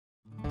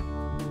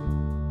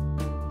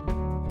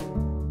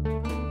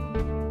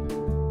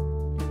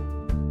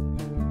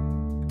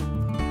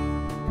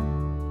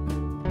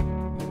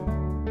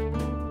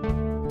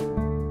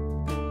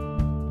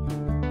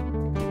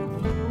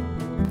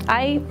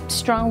I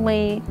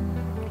strongly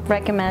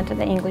recommend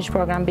the English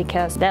program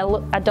because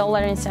the Adult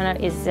Learning Center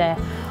is the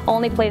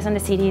only place in the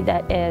city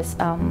that is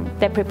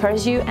that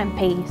prepares you and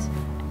pays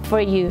for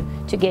you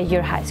to get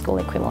your high school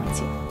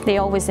equivalency. They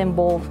always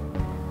involve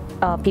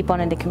people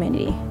in the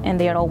community, and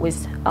they are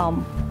always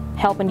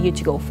helping you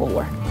to go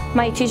forward.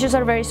 My teachers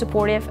are very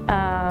supportive,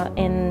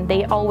 and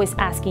they are always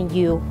asking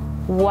you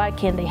what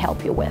can they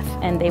help you with,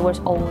 and they were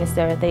always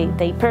there.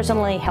 They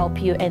personally help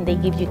you, and they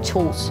give you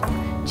tools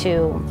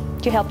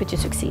to help you to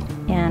succeed.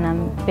 And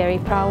I'm very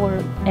proud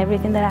of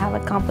everything that I have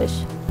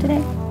accomplished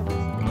today.